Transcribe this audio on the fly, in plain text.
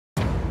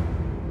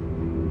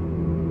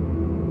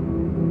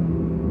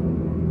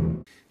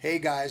Hey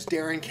guys,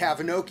 Darren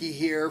Kavanoki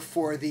here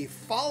for the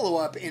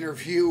follow-up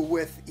interview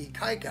with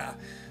Ikaika.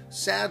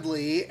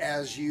 Sadly,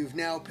 as you've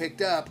now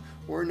picked up,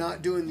 we're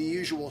not doing the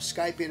usual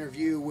Skype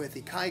interview with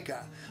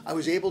Ikaika. I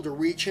was able to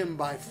reach him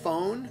by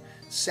phone.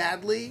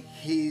 Sadly,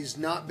 he's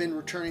not been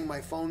returning my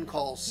phone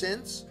calls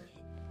since.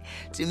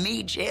 To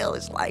me, jail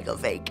is like a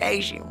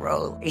vacation,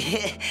 bro.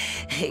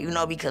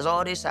 Because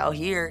all this out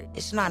here,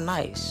 it's not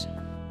nice.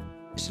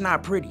 It's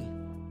not pretty.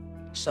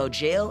 So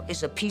jail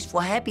is a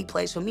peaceful, happy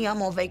place for me.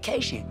 I'm on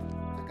vacation.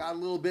 I got a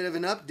little bit of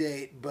an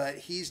update, but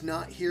he's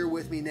not here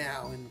with me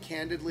now, and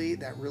candidly,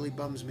 that really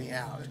bums me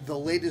out. The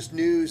latest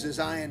news, as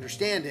I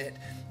understand it,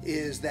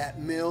 is that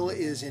Mill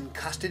is in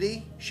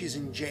custody. She's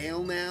in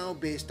jail now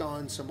based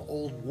on some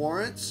old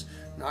warrants.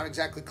 Not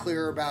exactly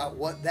clear about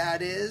what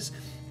that is.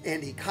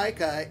 And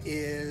Ikaika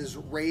is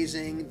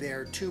raising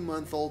their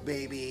 2-month-old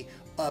baby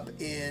up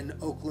in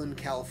Oakland,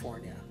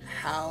 California.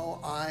 How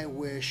I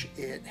wish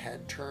it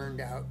had turned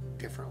out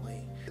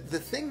differently. The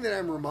thing that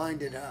I'm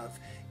reminded of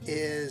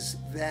is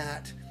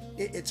that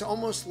it's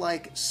almost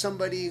like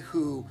somebody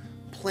who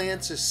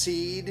plants a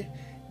seed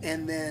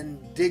and then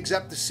digs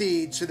up the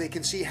seed so they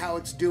can see how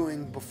it's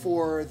doing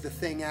before the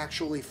thing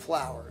actually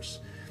flowers.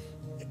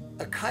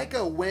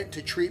 Ikaika went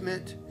to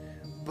treatment,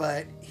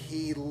 but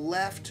he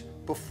left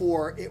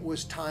before it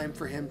was time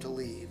for him to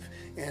leave.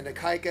 And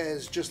Ikaika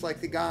is just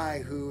like the guy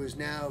who is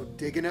now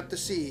digging up the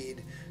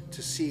seed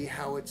to see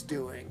how it's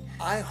doing.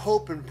 I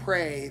hope and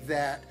pray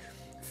that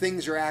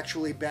things are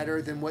actually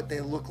better than what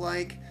they look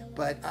like,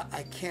 but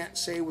I can't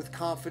say with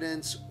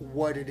confidence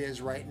what it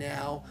is right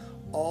now.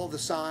 All the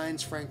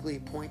signs, frankly,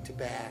 point to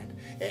bad.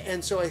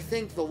 And so I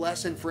think the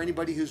lesson for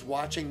anybody who's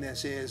watching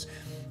this is,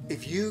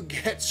 if you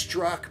get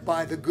struck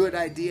by the good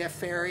idea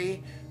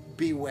fairy,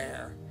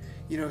 beware.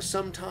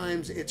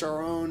 Sometimes it's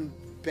our own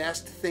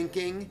best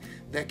thinking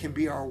that can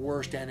be our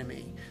worst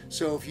enemy.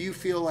 So if you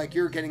feel like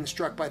you're getting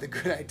struck by the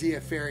good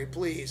idea fairy,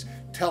 please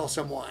tell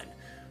someone.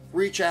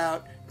 Reach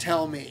out,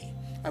 tell me.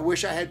 I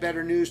wish I had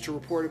better news to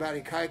report about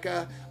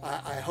Ikaika.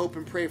 I hope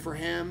and pray for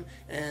him,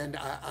 and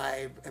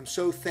I am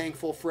so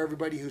thankful for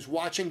everybody who's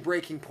watching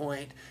Breaking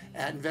Point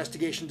at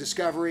Investigation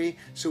Discovery,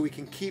 so we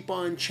can keep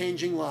on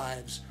changing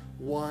lives,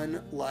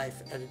 one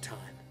life at a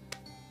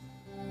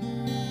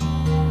time.